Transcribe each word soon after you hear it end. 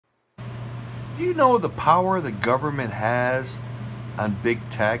Do you know the power the government has on big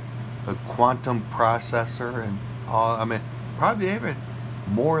tech, a quantum processor, and all? I mean, probably even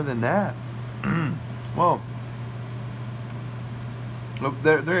more than that. Well, look,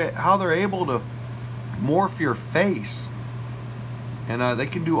 how they're able to morph your face, and they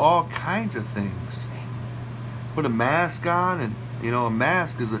can do all kinds of things. Put a mask on, and a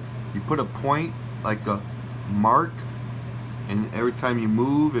mask is you put a point, like a mark, and every time you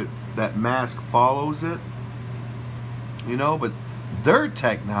move that mask follows it. But their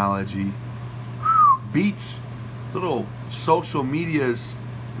technology beats little social media's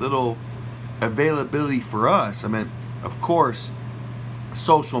little availability for us. I mean, of course,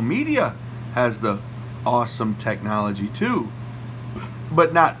 social media has the awesome technology too,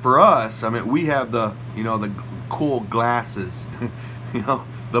 but not for us. I mean, we have the the cool glasses,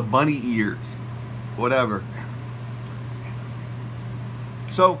 the bunny ears, whatever.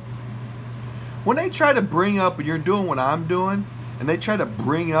 So when they try to bring up, and you're doing what I'm doing, and they try to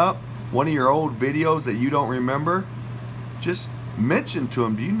bring up one of your old videos that you don't remember, just mention to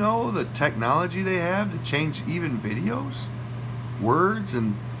them, do you know the technology they have to change even videos, words,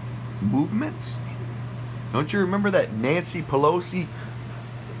 and movements? Don't you remember that Nancy Pelosi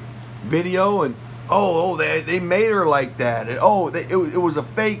video? And they made her like that, and it was a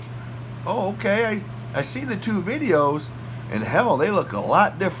fake. Oh, okay, I see the two videos, and hell, they look a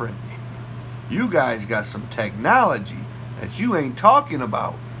lot different. You guys got some technology that you ain't talking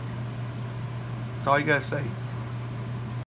about. That's all you gotta say.